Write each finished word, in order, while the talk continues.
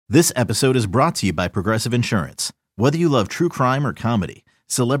This episode is brought to you by Progressive Insurance. Whether you love true crime or comedy,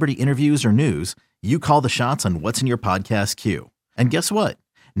 celebrity interviews or news, you call the shots on what's in your podcast queue. And guess what?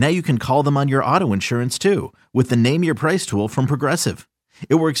 Now you can call them on your auto insurance too with the Name Your Price tool from Progressive.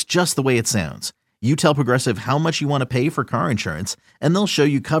 It works just the way it sounds. You tell Progressive how much you want to pay for car insurance, and they'll show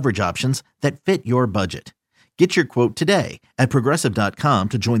you coverage options that fit your budget. Get your quote today at Progressive.com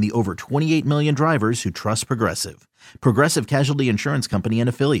to join the over 28 million drivers who trust Progressive. Progressive Casualty Insurance Company and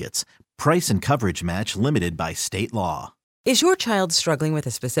Affiliates. Price and coverage match limited by state law. Is your child struggling with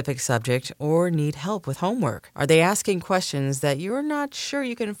a specific subject or need help with homework? Are they asking questions that you're not sure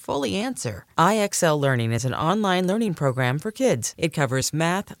you can fully answer? IXL Learning is an online learning program for kids. It covers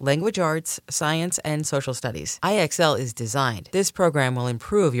math, language arts, science, and social studies. IXL is designed. This program will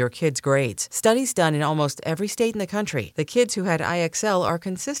improve your kids' grades. Studies done in almost every state in the country. The kids who had IXL are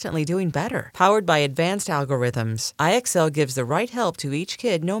consistently doing better. Powered by advanced algorithms, IXL gives the right help to each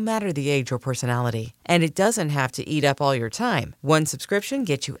kid no matter the age or personality. And it doesn't have to eat up all your time. One subscription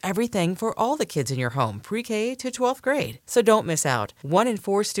gets you everything for all the kids in your home, pre-K to 12th grade. So don't miss out. 1 in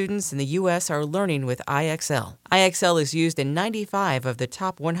 4 students in the U.S. are learning with IXL. IXL is used in 95 of the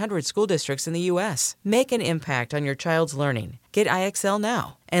top 100 school districts in the U.S. Make an impact on your child's learning. Get IXL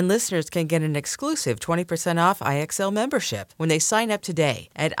now. And listeners can get an exclusive 20% off IXL membership when they sign up today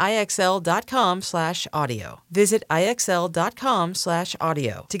at IXL.com/audio. Visit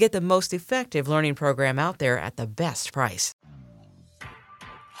IXL.com/audio to get the most effective learning program out there at the best price.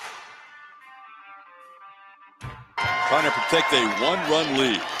 Trying to protect a one-run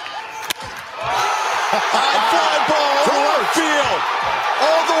lead. High fly ball to left field.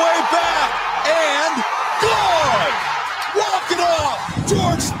 All the way back. And gone! Walk it off,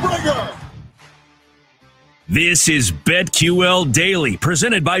 George Springer. This is BetQL Daily,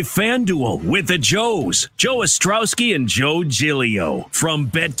 presented by FanDuel with the Joes, Joe Ostrowski and Joe Giglio from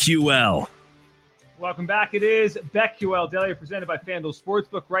BetQL. Welcome back. It is BetQL Daily, presented by FanDuel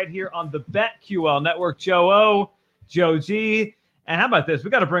Sportsbook, right here on the BetQL Network. Joe O, Joe G, and how about this? We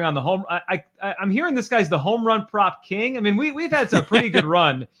got to bring on the home. I'm hearing this guy's the home run prop king. I mean, we've had some pretty good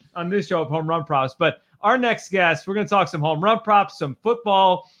run on this show of home run props, but our next guest, we're going to talk some home run props, some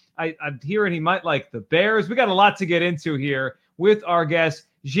football. I'm hearing he might like the Bears. We got a lot to get into here with our guest.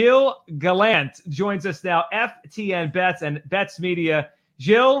 Gilles Gallant joins us now, FTN Bets and Bets Media.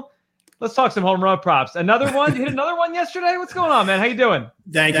 Gilles, let's talk some home run props. Another one? You hit another one yesterday? What's going on, man? How you doing?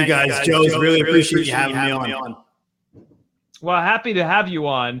 Thank you, guys. Joe, really appreciate you having me on. Well, happy to have you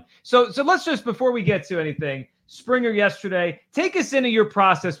on. So let's just, before we get to anything, Springer yesterday, take us into your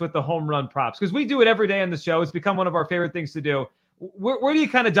process with the home run props, because we do it every day on the show. It's become one of our favorite things to do. Where do you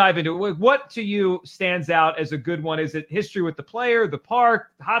kind of dive into it? What to you stands out as a good one? Is it history with the player, the park,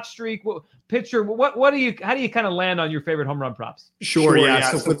 hot streak, pitcher? How do you kind of land on your favorite home run props? Sure,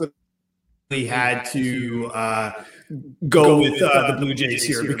 yeah. So we had to go with the Blue Jays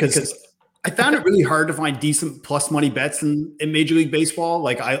here because I found it really hard to find decent plus money bets in Major League Baseball.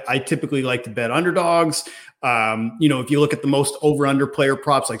 Like I typically like to bet underdogs. If you look at the most over-under player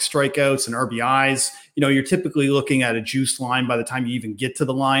props like strikeouts and RBIs, you're typically looking at a juice line by the time you even get to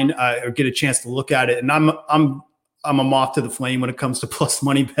the line or get a chance to look at it. And I'm a moth to the flame when it comes to plus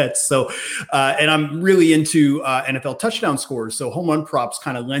money bets. So, and I'm really into NFL touchdown scores. So home run props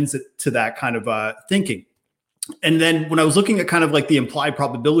kind of lends it to that kind of thinking. And then when I was looking at kind of like the implied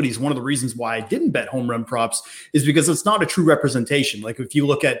probabilities, one of the reasons why I didn't bet home run props is because it's not a true representation. Like if you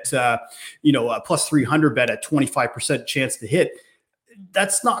look at, a plus 300 bet at 25% chance to hit,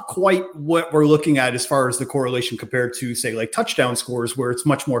 that's not quite what we're looking at as far as the correlation compared to, say, like touchdown scores, where it's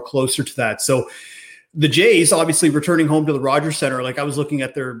much more closer to that. So the Jays obviously returning home to the Rogers Center, like I was looking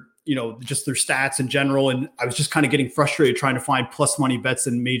at their, just their stats in general. And I was just kind of getting frustrated trying to find plus money bets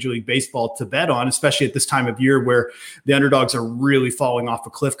in Major League Baseball to bet on, especially at this time of year where the underdogs are really falling off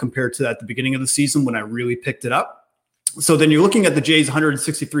a cliff compared to at the beginning of the season when I really picked it up. So then you're looking at the Jays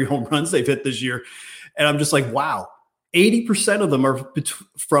 163 home runs they've hit this year. And I'm just like, wow, 80% of them are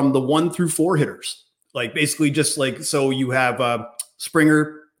from the 1 through 4 hitters. Like basically just like, so you have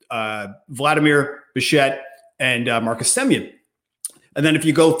Springer, Vladimir, Bichette, and Marcus Semien. And then if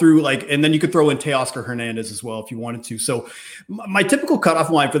you go through and then you could throw in Teoscar Hernandez as well if you wanted to. So my typical cutoff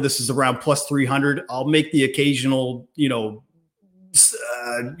line for this is around plus 300. I'll make the occasional, I'll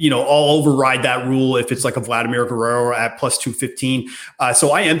override that rule if it's like a Vladimir Guerrero at plus 215.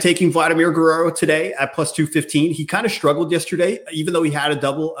 So I am taking Vladimir Guerrero today at plus 215. He kind of struggled yesterday, even though he had a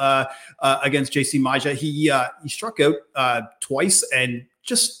double against JC Maja. He struck out twice and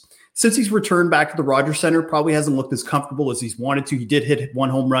just since he's returned back to the Rogers Center, probably hasn't looked as comfortable as he's wanted to. He did hit one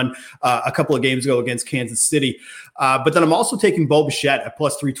home run a couple of games ago against Kansas City. But then I'm also taking Bo Bichette at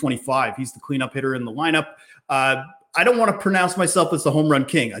plus 325. He's the cleanup hitter in the lineup. I don't want to pronounce myself as the home run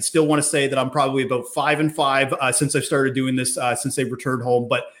king. I still want to say that I'm probably about 5-5 since I've started doing this, since they've returned home.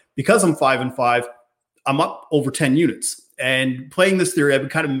 But because I'm 5-5, I'm up over 10 units. And playing this theory, I've been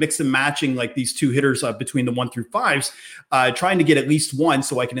kind of mix and matching like these two hitters between the 1 through 5s, trying to get at least one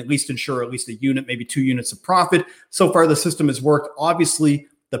so I can at least ensure at least a unit, maybe 2 units of profit. So far, the system has worked. Obviously,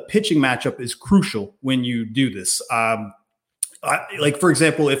 the pitching matchup is crucial when you do this. Like, for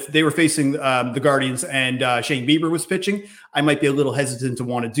example, if they were facing the Guardians and Shane Bieber was pitching, I might be a little hesitant to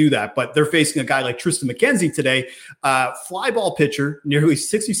want to do that. But they're facing a guy like Tristan McKenzie today, fly ball pitcher, nearly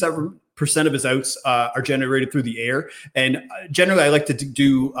 67% of his outs are generated through the air. And generally, I like to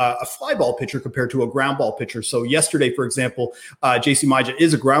do a fly ball pitcher compared to a ground ball pitcher. So yesterday, for example, JC Maja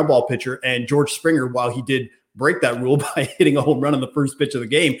is a ground ball pitcher, and George Springer, while he did break that rule by hitting a home run on the first pitch of the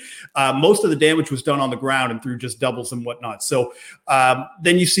game, most of the damage was done on the ground and through just doubles and whatnot. So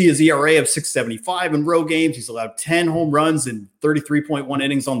then you see his ERA of 6.75 in road games. He's allowed 10 home runs in 33.1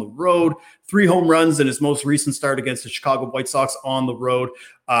 innings on the road, 3 home runs in his most recent start against the Chicago White Sox on the road.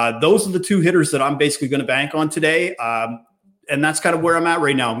 Those are the 2 hitters that I'm basically going to bank on today. And that's kind of where I'm at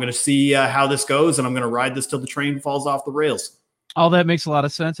right now. I'm going to see how this goes, and I'm going to ride this till the train falls off the rails. All that makes a lot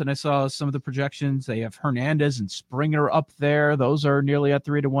of sense. And I saw some of the projections. They have Hernandez and Springer up there. Those are nearly at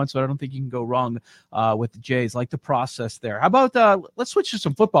 3-1. So I don't think you can go wrong with the Jays. Like the process there. How about let's switch to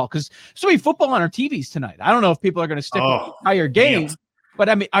some football, because there's so many football on our TVs tonight. I don't know if people are going to stick with the entire game, but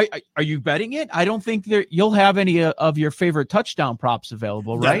I mean, are you betting it? I don't think you'll have any of your favorite touchdown props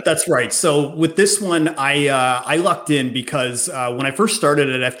available, right? That's right. So with this one, I lucked in because when I first started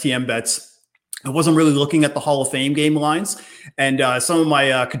at FTM Bets, I wasn't really looking at the Hall of Fame game lines, and some of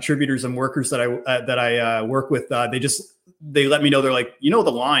my contributors and workers that I work with, they let me know. They're like, the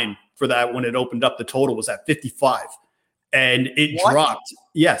line for that when it opened up, the total was at 55, and it dropped.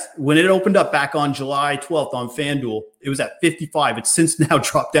 Yes, when it opened up back on July 12th on FanDuel, it was at 55. It's since now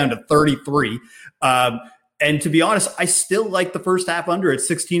dropped down to 33. And to be honest, I still like the first half under at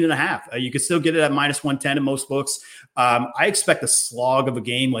 16.5. You can still get it at minus 110 in most books. I expect a slog of a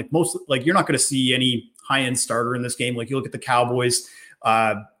game. Like you're not going to see any high-end starter in this game. Like you look at the Cowboys,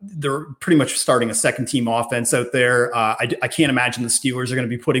 they're pretty much starting a second-team offense out there. I can't imagine the Steelers are going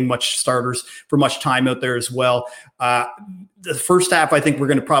to be putting much starters for much time out there as well. The first half, I think we're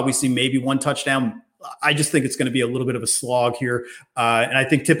going to probably see maybe 1 touchdown. I just think it's going to be a little bit of a slog here. And I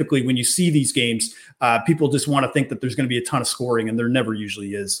think typically when you see these games, people just want to think that there's going to be a ton of scoring, and there never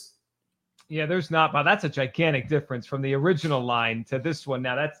usually is. Yeah, there's not. Wow, that's a gigantic difference from the original line to this one.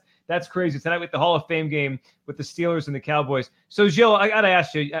 Now that's crazy. Tonight with the Hall of Fame game with the Steelers and the Cowboys. So, Jill, I got to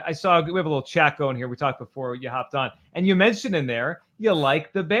ask you, I saw we have a little chat going here. We talked before you hopped on, and you mentioned in there you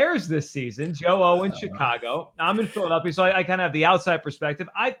like the Bears this season. Joe O in Chicago. I'm in Philadelphia, so I kind of have the outside perspective.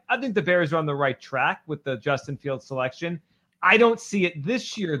 I think the Bears are on the right track with the Justin Fields selection. I don't see it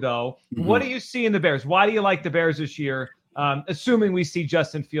this year, though. Mm-hmm. What do you see in the Bears? Why do you like the Bears this year, assuming we see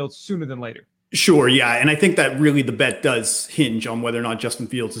Justin Fields sooner than later? Sure, yeah. And I think that really the bet does hinge on whether or not Justin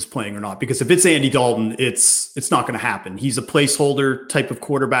Fields is playing or not. Because if it's Andy Dalton, it's not going to happen. He's a placeholder type of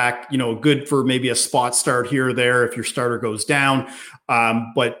quarterback, good for maybe a spot start here or there if your starter goes down.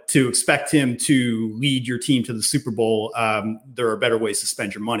 But to expect him to lead your team to the Super Bowl, there are better ways to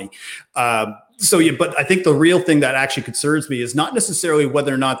spend your money. But I think the real thing that actually concerns me is not necessarily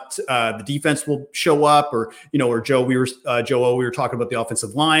whether or not the defense will show up, or Joe, we were talking about the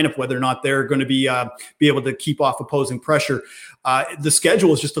offensive line, of whether or not they're going to be able to keep off opposing pressure. The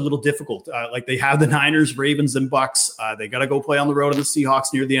schedule is just a little difficult. Like they have the Niners, Ravens, and Bucks. They got to go play on the road on the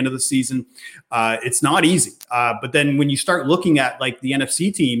Seahawks near the end of the season. It's not easy. But then when you start looking at like the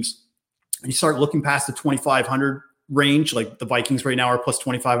NFC teams, and you start looking past the 2,500 range, like the Vikings right now are plus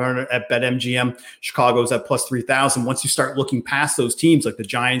 2,500 at BetMGM. Chicago's at plus 3,000. Once you start looking past those teams, like the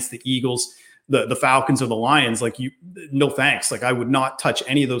Giants, the Eagles, the Falcons, or the Lions, no thanks. Like I would not touch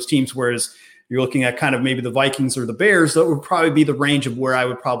any of those teams. Whereas you're looking at kind of maybe the Vikings or the Bears, that would probably be the range of where I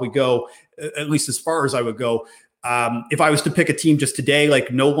would probably go, at least as far as I would go. If I was to pick a team just today,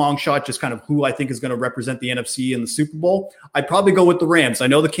 like no long shot, just kind of who I think is going to represent the NFC in the Super Bowl, I'd probably go with the Rams. I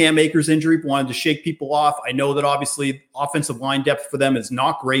know the Cam Akers injury wanted to shake people off. I know that obviously offensive line depth for them is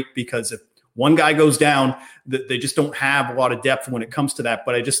not great, because if one guy goes down, they just don't have a lot of depth when it comes to that.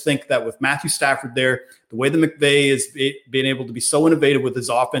 But I just think that with Matthew Stafford there, the way that McVay is being able to be so innovative with his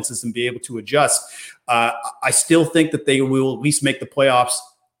offenses and be able to adjust, I still think that they will at least make the playoffs.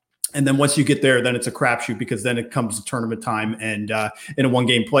 And then once you get there, then it's a crapshoot because then it comes to tournament time and in a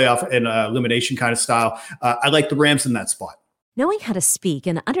one-game playoff and elimination kind of style. I like the Rams in that spot. Knowing how to speak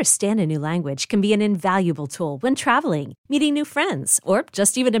and understand a new language can be an invaluable tool when traveling, meeting new friends, or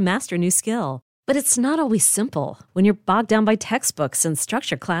just even to master a new skill. But it's not always simple when you're bogged down by textbooks and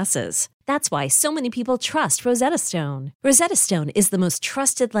structured classes. That's why so many people trust Rosetta Stone. Rosetta Stone is the most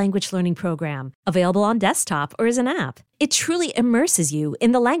trusted language learning program, available on desktop or as an app. It truly immerses you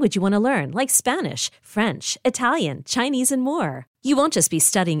in the language you want to learn, like Spanish, French, Italian, Chinese, and more. You won't just be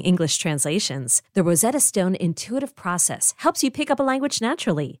studying English translations. The Rosetta Stone intuitive process helps you pick up a language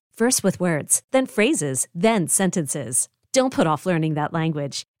naturally, first with words, then phrases, then sentences. Don't put off learning that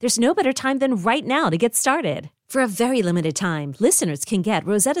language. There's no better time than right now to get started. For a very limited time, listeners can get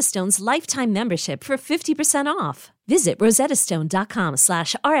Rosetta Stone's lifetime membership for 50% off. Visit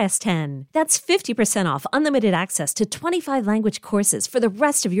rosettastone.com/rs10. That's 50% off unlimited access to 25 language courses for the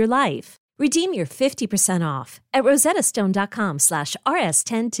rest of your life. Redeem your 50% off at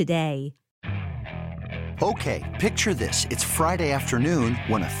rosettastone.com/rs10 today. Okay, picture this. It's Friday afternoon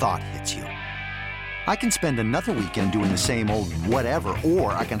when a thought hits you. I can spend another weekend doing the same old whatever,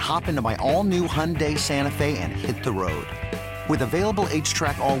 or I can hop into my all-new Hyundai Santa Fe and hit the road. With available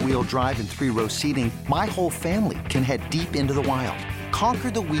H-Track all-wheel drive and 3-row seating, my whole family can head deep into the wild.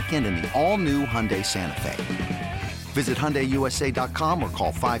 Conquer the weekend in the all-new Hyundai Santa Fe. Visit HyundaiUSA.com or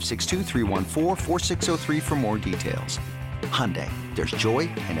call 562-314-4603 for more details. Hyundai, there's joy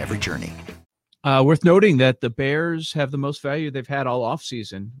in every journey. Worth noting that the Bears have the most value they've had all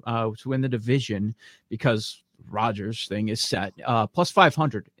offseason to win the division because Rodgers' thing is set. Plus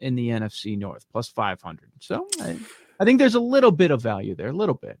 500 in the NFC North, plus 500. So I think there's a little bit of value there, a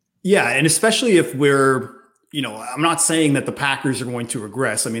little bit. Yeah, and especially if we're, I'm not saying that the Packers are going to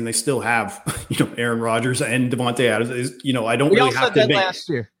regress. I mean, they still have, Aaron Rodgers and Devontae Adams. I don't really have to make last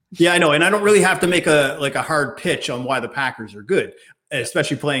year. Yeah, I know, and I don't really have to make a hard pitch on why the Packers are good,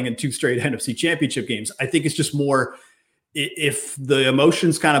 especially playing in 2 straight NFC Championship games. I think it's just more if the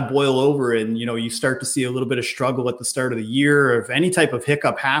emotions kind of boil over and, you start to see a little bit of struggle at the start of the year, or if any type of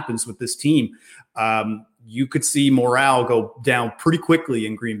hiccup happens with this team, you could see morale go down pretty quickly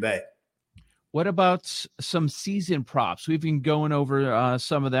in Green Bay. What about some season props? We've been going over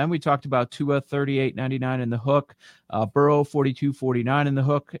some of them. We talked about Tua 38.99 in the hook, Burrow 42.49 in the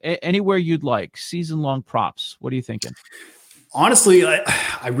hook. Anywhere you'd like. Season-long props. What are you thinking? Honestly,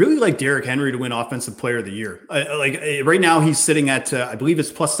 I really like Derrick Henry to win Offensive Player of the Year. Right now, he's sitting at I believe it's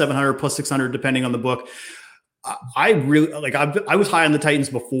plus 700, plus 600, depending on the book. I really I was high on the Titans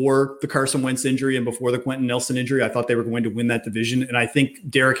before the Carson Wentz injury and before the Quentin Nelson injury. I thought they were going to win that division, and I think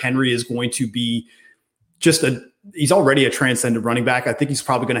Derrick Henry is going to be he's already a transcendent running back. I think he's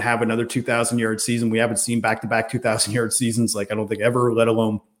probably going to have another 2,000-yard season. We haven't seen back-to-back 2,000-yard seasons, I don't think ever, let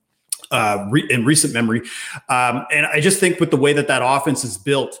alone in recent memory. And I just think with the way that offense is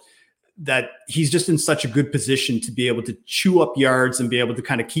built, that he's just in such a good position to be able to chew up yards and be able to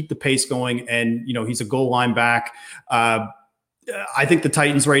kind of keep the pace going. And, he's a goal line back. I think the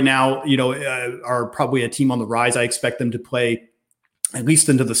Titans right now, are probably a team on the rise. I expect them to play at least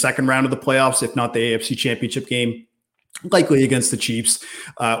into the second round of the playoffs, if not the AFC Championship game, likely against the Chiefs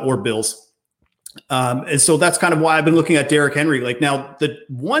or Bills. And so that's kind of why I've been looking at Derrick Henry. Now, the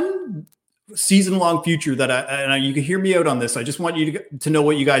one season-long future that and you can hear me out on this. I just want you to know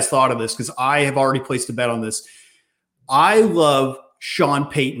what you guys thought of this, because I have already placed a bet on this. I love Sean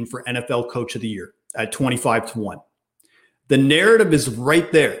Payton for NFL Coach of the Year at 25-1. The narrative is right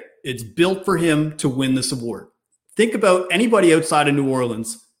there. It's built for him to win this award. Think about anybody outside of New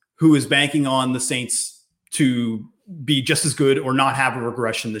Orleans who is banking on the Saints to be just as good or not have a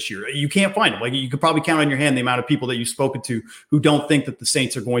regression this year. You can't find them. You could probably count on your hand the amount of people that you've spoken to who don't think that the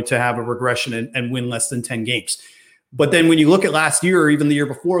Saints are going to have a regression and win less than 10 games. But then when you look at last year or even the year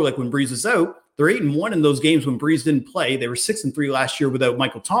before, when Breeze was out, they're 8-1 in those games when Breeze didn't play. They were 6-3 last year without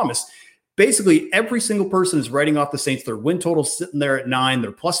Michael Thomas. Basically, every single person is writing off the Saints. Their win total sitting there at 9.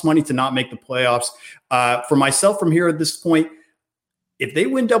 They're plus money to not make the playoffs. For myself from here at this point, if they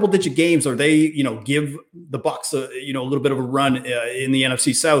win double-digit games, or they, give the Bucs a little bit of a run in the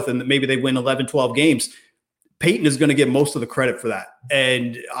NFC South, and maybe they win 11, 12 games, Peyton is going to get most of the credit for that.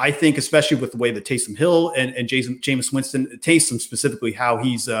 And I think, especially with the way that Taysom Hill and Jameis Winston, Taysom specifically, how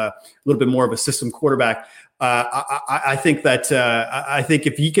he's a little bit more of a system quarterback. I think that I think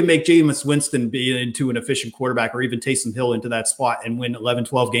if he can make Jameis Winston be into an efficient quarterback, or even Taysom Hill into that spot and win 11,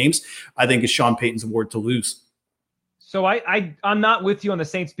 12 games, I think it's Sean Payton's award to lose. So I'm not with you on the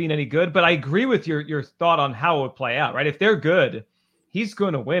Saints being any good, but I agree with your thought on how it would play out, right? If they're good, he's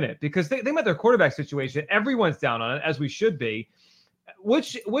going to win it, because they think about their quarterback situation. Everyone's down on it, as we should be.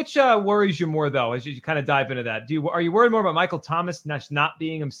 Which worries you more, though, as you kind of dive into that? Are you worried more about Michael Thomas not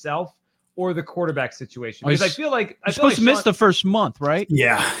being himself, or the quarterback situation? Because I feel like he's supposed to miss the first month, right?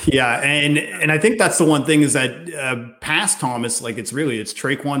 Yeah, and I think that's the one thing is that past Thomas, like it's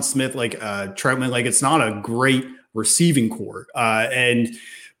Traquan Smith, like Troutman, like it's not a great receiving core,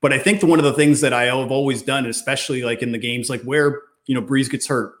 but I think one of the things that I have always done, especially like in the games like where Brees gets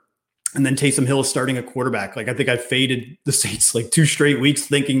hurt, and then Taysom Hill is starting a quarterback. Like I think I faded the Saints like 2 straight weeks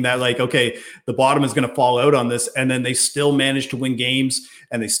thinking that like, okay, the bottom is going to fall out on this. And then they still managed to win games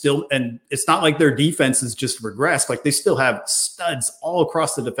and it's not like their defense has just regressed. Like they still have studs all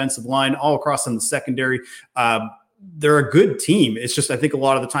across the defensive line, all across in the secondary. They're a good team. It's just, I think a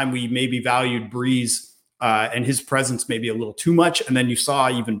lot of the time we maybe valued Brees and his presence maybe a little too much. And then you saw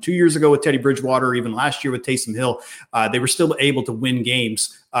even 2 years ago with Teddy Bridgewater, even last year with Taysom Hill, they were still able to win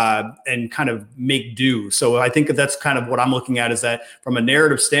games and kind of make do. So I think that's kind of what I'm looking at, is that from a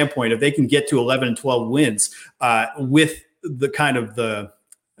narrative standpoint, if they can get to 11 and 12 wins with the kind of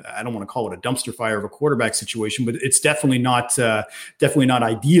I don't want to call it a dumpster fire of a quarterback situation, but it's definitely not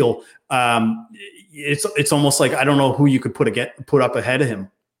ideal. It's almost like, I don't know who you could put up ahead of him.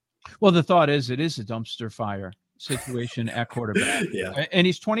 Well, the thought is it is a dumpster fire situation at quarterback. Yeah. And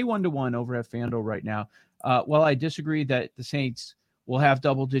he's 21-1 over at FanDuel right now. While I disagree that the Saints will have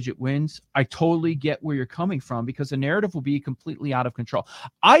double-digit wins, I totally get where you're coming from, because the narrative will be completely out of control.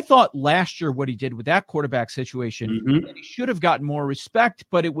 I thought last year what he did with that quarterback situation, that he should have gotten more respect,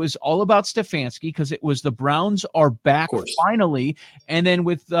 but it was all about Stefanski, because it was the Browns are back finally. And then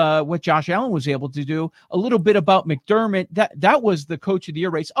with what Josh Allen was able to do, a little bit about McDermott, that was the coach of the year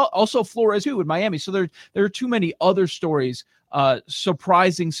race. Also Flores, who in Miami. So there are too many other stories,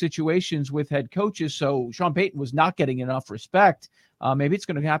 surprising situations with head coaches. So Sean Payton was not getting enough respect. Maybe it's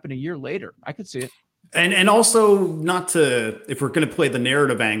going to happen a year later. I could see it. And also, if we're going to play the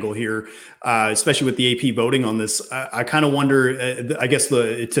narrative angle here, especially with the AP voting on this, I kind of wonder, I guess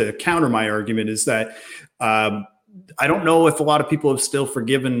to counter my argument is that I don't know if a lot of people have still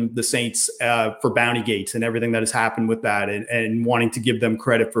forgiven the Saints for Bounty Gates and everything that has happened with that, and wanting to give them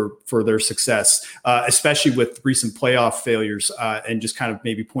credit for their success, especially with recent playoff failures, and just kind of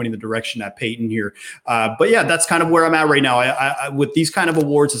maybe pointing the direction at Peyton here. But yeah, that's kind of where I'm at right now. I with these kind of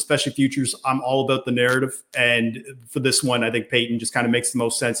awards, especially futures, I'm all about the narrative. And for this one, I think Peyton just kind of makes the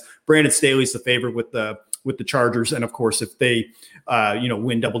most sense. Brandon Staley's the favorite with the Chargers. And of course, if they,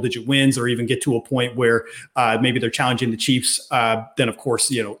 win double-digit wins, or even get to a point where maybe they're challenging the Chiefs, then of course,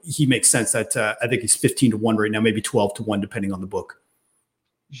 he makes sense that I think he's 15-1 right now, maybe 12-1, depending on the book.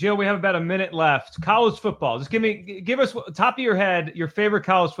 Gilles, we have about a minute left. College football. Just give us top of your head, your favorite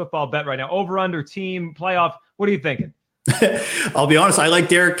college football bet right now. Over, under, team, playoff. What are you thinking? I'll be honest. I like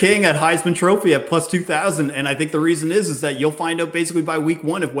Derek King at Heisman Trophy at plus 2,000. And I think the reason is that you'll find out basically by week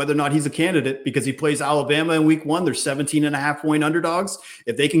 1 of whether or not he's a candidate, because he plays Alabama in week 1. They're 17.5-point underdogs.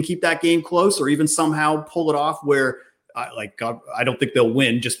 If they can keep that game close, or even somehow pull it off where I don't think they'll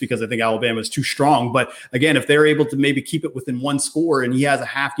win, just because I think Alabama is too strong. But again, if they're able to maybe keep it within one score, and he has a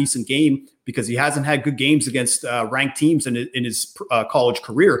half decent game, because he hasn't had good games against ranked teams in his college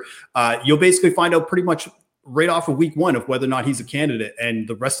career, you'll basically find out pretty much right off of week 1 of whether or not he's a candidate, and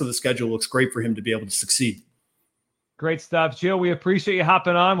the rest of the schedule looks great for him to be able to succeed. Great stuff, Gilles. We appreciate you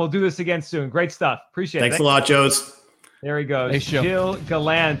hopping on. We'll do this again soon. Great stuff. Appreciate it. Thanks a lot, Joes. There he goes. Thanks, Gilles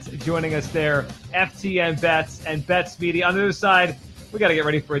Gallant joining us there. FTN Bets and Bets Media. On the other side, we got to get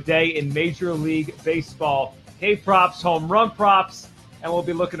ready for a day in Major League Baseball. K props, home run props, and we'll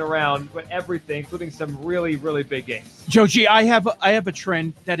be looking around with everything, including some really, really big games. Joe G, I have a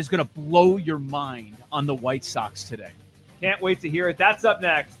trend that is going to blow your mind on the White Sox today. Can't wait to hear it. That's up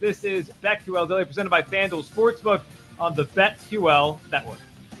next. This is BetQL Daily, presented by FanDuel Sportsbook on the BetQL Network.